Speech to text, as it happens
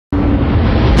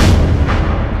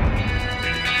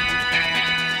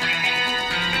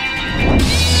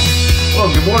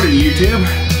Good morning,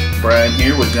 YouTube. Brian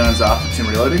here with Guns, Optics, and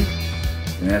Reloading.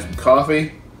 Gonna have some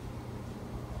coffee.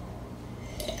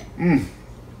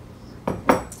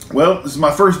 Well, this is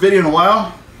my first video in a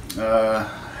while.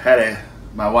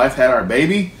 My wife had our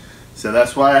baby, so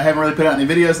that's why I haven't really put out any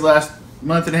videos the last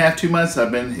month and a half, 2 months.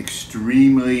 I've been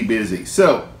extremely busy.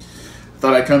 So, I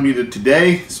thought I'd come to you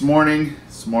today, this morning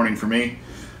for me,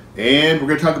 and we're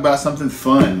gonna talk about something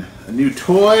fun. A new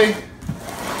toy.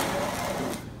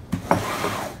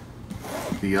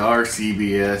 The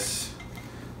RCBS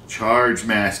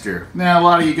Chargemaster. Now, a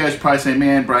lot of you guys probably say,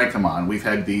 man, Brian, come on, we've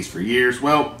had these for years.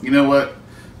 Well, you know what?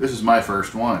 This is my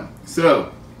first one.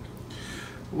 So,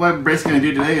 what I'm basically going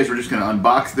to do today is we're just going to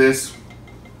unbox this,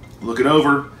 look it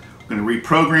over, we're going to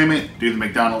reprogram it, do the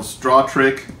McDonald's straw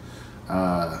trick.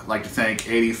 I'd like to thank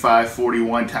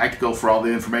 8541 Tactical for all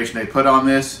the information they put on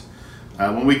this.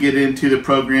 When we get into the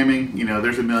programming, you know,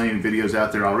 there's a million videos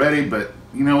out there already, but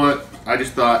you know what? I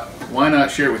just thought, why not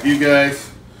share it with you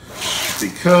guys?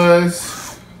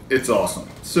 Because it's awesome.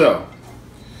 So,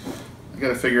 I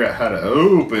gotta figure out how to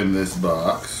open this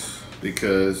box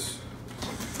because,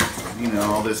 you know,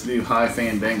 all this new high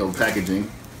fandangled packaging.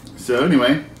 So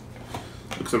anyway,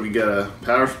 looks like we got a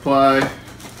power supply,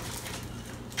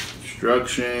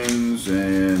 instructions,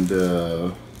 and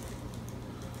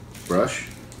brush.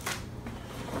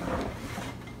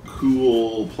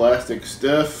 Cool plastic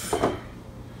stuff.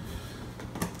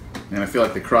 And I feel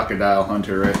like the crocodile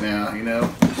hunter right now, you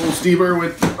know? Old Steve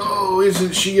Irwin, oh,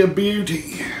 isn't she a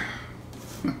beauty?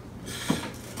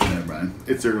 Never mind.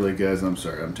 It's early, guys. I'm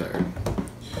sorry. I'm tired.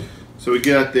 So we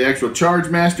got the actual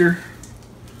Chargemaster,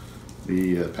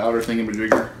 the powder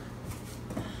thingamajigger,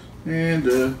 and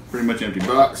pretty much empty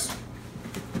box.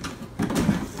 So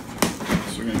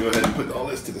we're going to go ahead and put all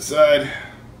this to the side.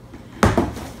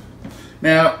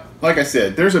 Now, like I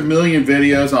said, there's a million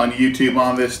videos on YouTube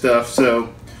on this stuff,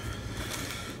 so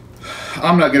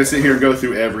I'm not going to sit here and go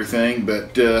through everything,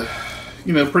 but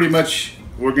you know, pretty much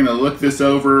we're going to look this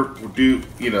over.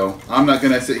 I'm not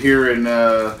going to sit here and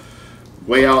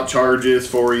weigh out charges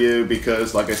for you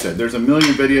because, like I said, there's a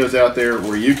million videos out there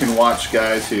where you can watch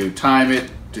guys who time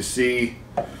it to see,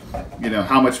 you know,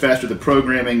 how much faster the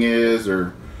programming is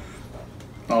or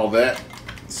all that.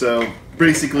 So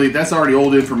basically, that's already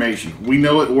old information. We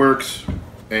know it works,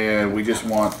 and we just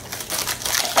want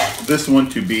this one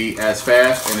to be as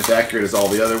fast and as accurate as all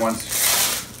the other ones.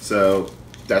 So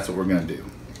that's what we're going to do.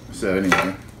 So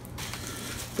anyway,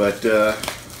 but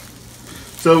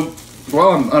so while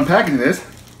I'm unpacking this,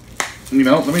 you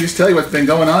know, let me just tell you what's been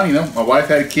going on. You know, my wife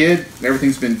had a kid.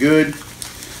 Everything's been good.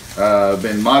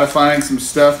 Been modifying some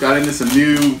stuff. Got into some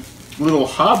new little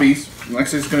hobbies.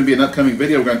 Actually, it's going to be an upcoming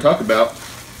video we're going to talk about.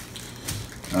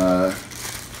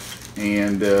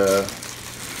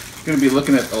 Going to be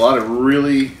looking at a lot of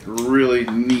really, really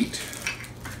neat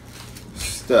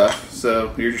stuff. So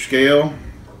here's your scale,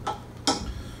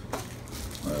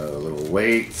 little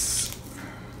weights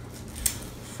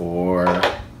for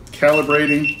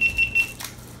calibrating,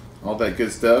 all that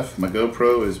good stuff. My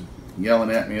GoPro is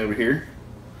yelling at me over here.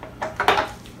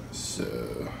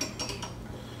 So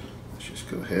let's just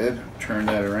go ahead, turn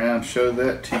that around, show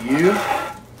that to you.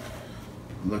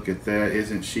 Look at that,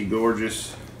 isn't she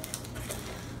gorgeous?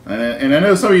 And I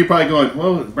know some of you are probably going,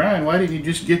 well, Brian, why didn't you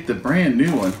just get the brand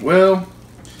new one? Well,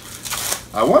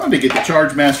 I wanted to get the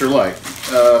Chargemaster Lite.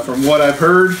 From what I've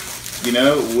heard, you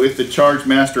know, with the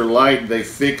Chargemaster Lite, they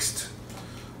fixed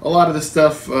a lot of the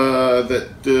stuff that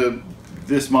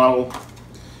this model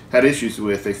had issues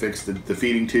with. They fixed the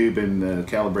feeding tube and the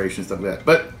calibration, stuff like that.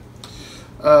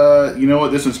 But, you know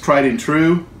what? This one's tried and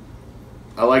true.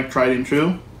 I like tried and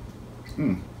true.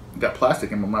 Got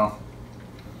plastic in my mouth.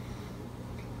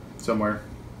 Somewhere.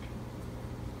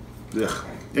 Ugh.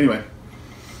 Anyway.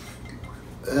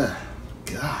 Ugh.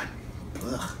 God.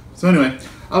 Ugh. So anyway,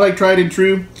 I like tried and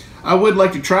true. I would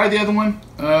like to try the other one.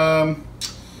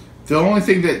 The only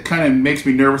thing that kind of makes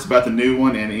me nervous about the new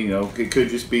one, and you know, it could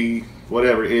just be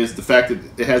whatever, is the fact that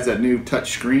it has that new touch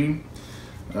screen.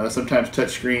 Sometimes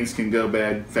touch screens can go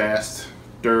bad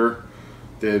faster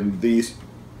than these.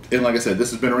 And like I said,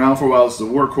 this has been around for a while. This is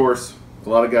a workhorse. A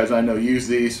lot of guys I know use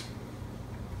these.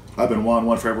 I've been wanting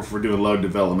one forever for doing load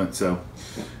development. So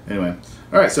anyway,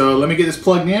 all right, so let me get this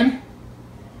plugged in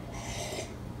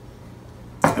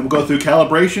and we'll go through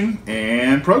calibration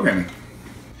and programming.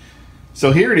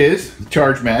 So here it is, the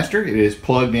Chargemaster. It is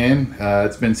plugged in.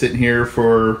 It's been sitting here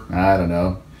for, I don't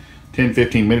know,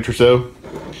 10-15 minutes or so.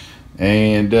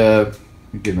 And let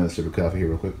me get another sip of coffee here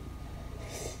real quick.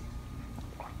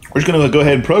 We're just going to go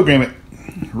ahead and program it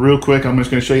real quick. I'm just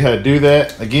going to show you how to do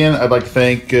that. Again, I'd like to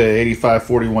thank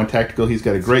 8541 Tactical. He's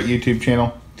got a great YouTube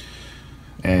channel.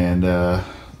 And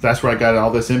that's where I got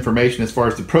all this information as far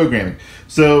as the programming.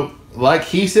 So like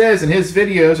he says in his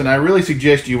videos, and I really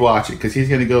suggest you watch it because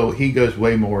he goes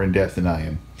way more in depth than I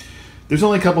am. There's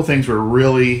only a couple things we're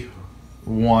really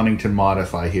wanting to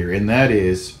modify here, and that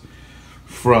is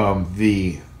from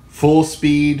the full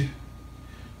speed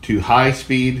to high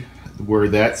speed, where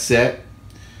that's set.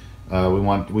 We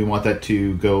want that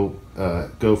to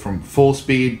go from full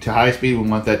speed to high speed. We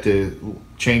want that to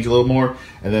change a little more,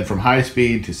 and then from high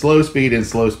speed to slow speed, and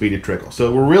slow speed to trickle.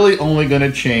 So we're really only going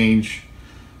to change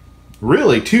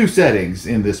really 2 settings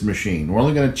in this machine. We're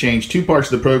only going to change 2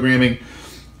 parts of the programming.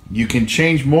 You can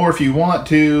change more if you want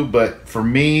to, but for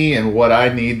me and what I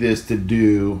need this to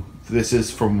do, this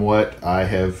is from what I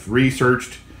have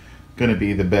researched going to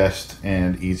be the best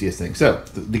and easiest thing. So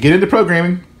to get into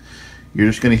programming, you're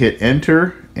just going to hit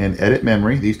enter and edit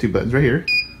memory, these 2 buttons right here,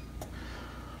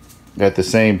 at the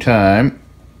same time.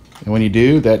 And when you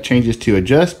do, that changes to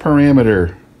adjust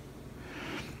parameter.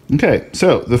 Okay,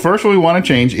 so the first one we want to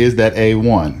change is that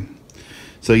A1.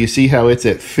 So you see how it's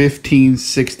at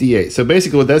 1568. So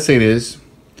basically what that's saying is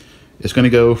it's going to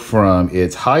go from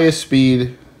its highest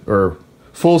speed or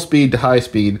full speed to high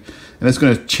speed, and it's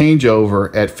going to change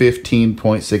over at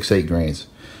 15.68 grains.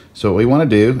 So what we want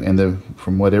to do, and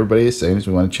from what everybody is saying, is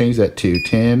we want to change that to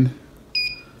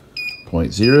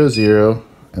 10.00,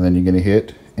 and then you're going to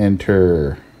hit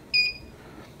enter.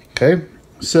 Okay,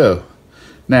 so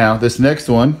now this next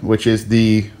one, which is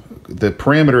the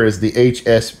parameter is the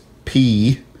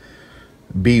HSP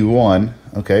B1.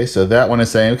 Okay, so that one is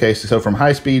saying, okay, so from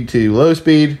high speed to low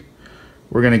speed,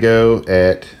 we're going to go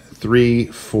at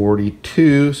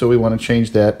 342. So we want to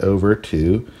change that over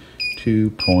to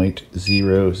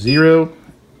 2.00,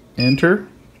 enter,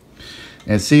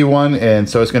 and C1, and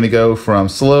so it's going to go from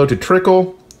slow to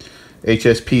trickle.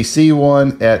 HSP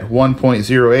C1 at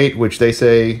 1.08, which they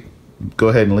say go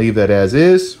ahead and leave that as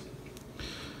is.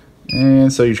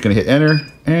 And so you're just going to hit enter,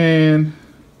 and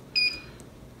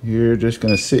you're just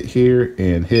going to sit here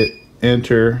and hit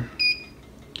enter.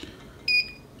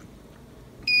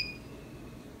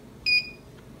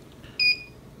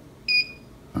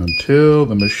 Until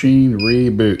the machine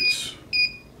reboots.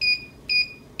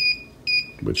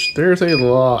 Which there's a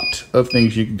lot of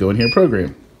things you can go in here and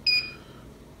program.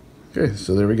 Okay,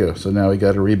 so there we go. So now we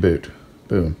got a reboot.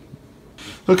 Boom.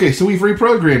 Okay, so we've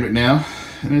reprogrammed it now.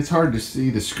 And it's hard to see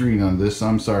the screen on this, so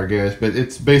I'm sorry guys, but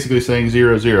it's basically saying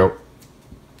 00.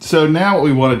 So now what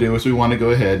we want to do is we want to go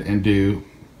ahead and do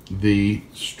the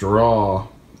straw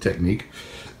technique.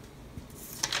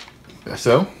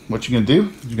 So what you're going to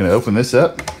do, you're going to open this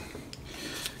up.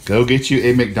 Go get you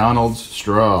a McDonald's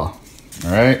straw.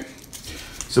 All right.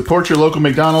 Support your local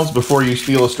McDonald's before you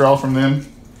steal a straw from them.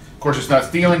 Of course, it's not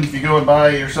stealing if you go and buy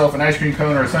yourself an ice cream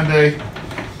cone or a sundae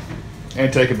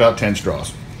and take about 10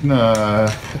 straws. Not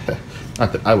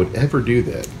that I would ever do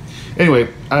that. Anyway,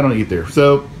 I don't eat there.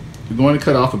 So you're going to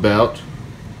cut off about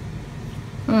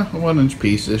a 1-inch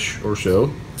piece-ish or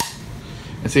so.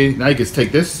 And see, now you can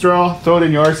take this straw, throw it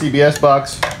in your RCBS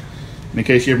box, and in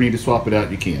case you ever need to swap it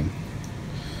out, you can.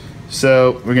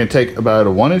 So we're going to take about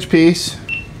a 1-inch piece,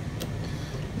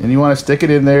 and you want to stick it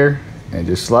in there, and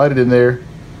just slide it in there,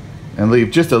 and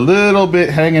leave just a little bit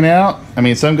hanging out. I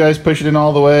mean, some guys push it in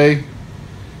all the way.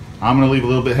 I'm going to leave a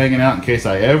little bit hanging out in case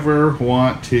I ever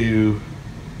want to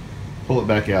pull it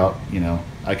back out. You know,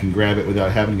 I can grab it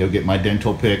without having to go get my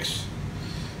dental picks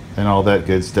and all that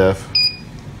good stuff.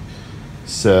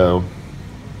 So,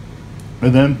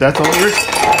 and then that's all there is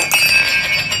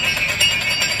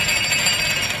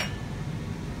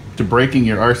to breaking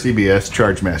your RCBS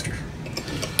Chargemaster.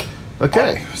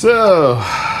 Okay, so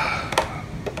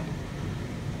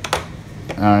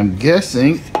I'm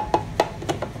guessing,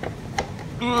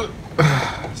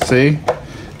 see,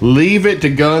 leave it to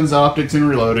Guns, Optics, and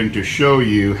Reloading to show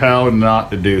you how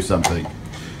not to do something.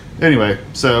 Anyway,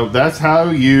 so that's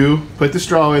how you put the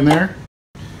straw in there.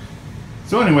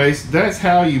 So anyways, that's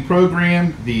how you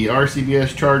program the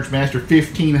RCBS Chargemaster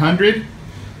 1500.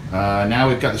 Now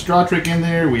we've got the straw trick in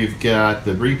there, we've got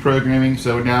the reprogramming,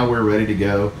 so now we're ready to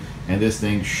go, and this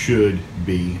thing should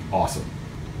be awesome.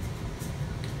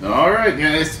 Alright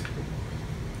guys,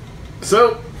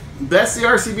 so that's the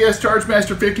RCBS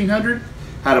Chargemaster 1500,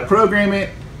 how to program it,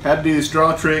 how to do the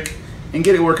straw trick, and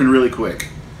get it working really quick.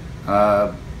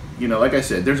 You know, like I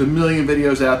said, there's a million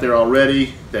videos out there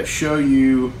already that show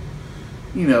you,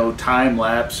 you know, time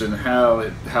lapse and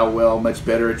how much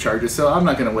better it charges. So I'm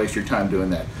not going to waste your time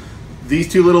doing that.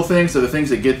 These two little things are the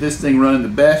things that get this thing running the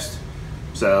best.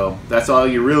 So that's all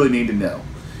you really need to know.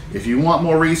 If you want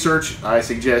more research, I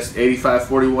suggest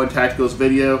 8541 Tactical's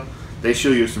video. They show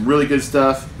you some really good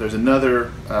stuff. There's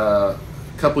another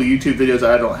couple YouTube videos,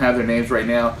 I don't have their names right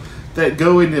now, that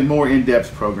go into more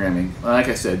in-depth programming. Like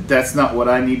I said, that's not what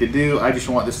I need to do. I just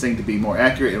want this thing to be more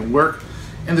accurate and work.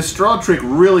 And the straw trick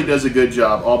really does a good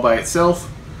job all by itself.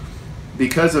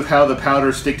 Because of how the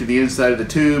powders stick to the inside of the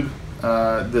tube,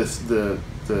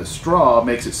 the straw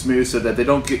makes it smooth so that they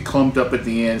don't get clumped up at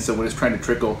the end, so when it's trying to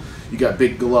trickle, you got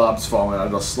big globs falling out.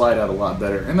 It'll slide out a lot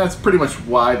better. And that's pretty much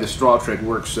why the straw trick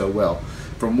works so well.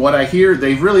 From what I hear,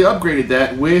 they've really upgraded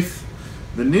that with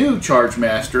the new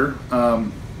Chargemaster,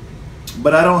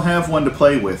 but I don't have one to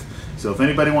play with. So if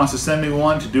anybody wants to send me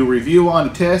one to do a review on,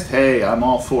 to test, hey, I'm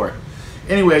all for it.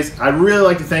 Anyways, I'd really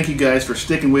like to thank you guys for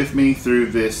sticking with me through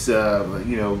this,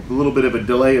 you know, a little bit of a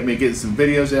delay of me getting some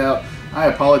videos out. I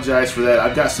apologize for that.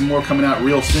 I've got some more coming out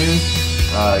real soon.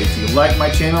 If you like my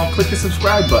channel, click the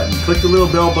subscribe button. Click the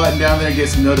little bell button down there and get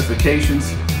some notifications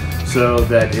so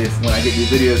that when I get new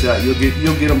videos out,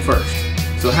 you'll get them first.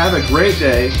 So have a great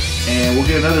day, and we'll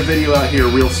get another video out here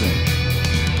real soon.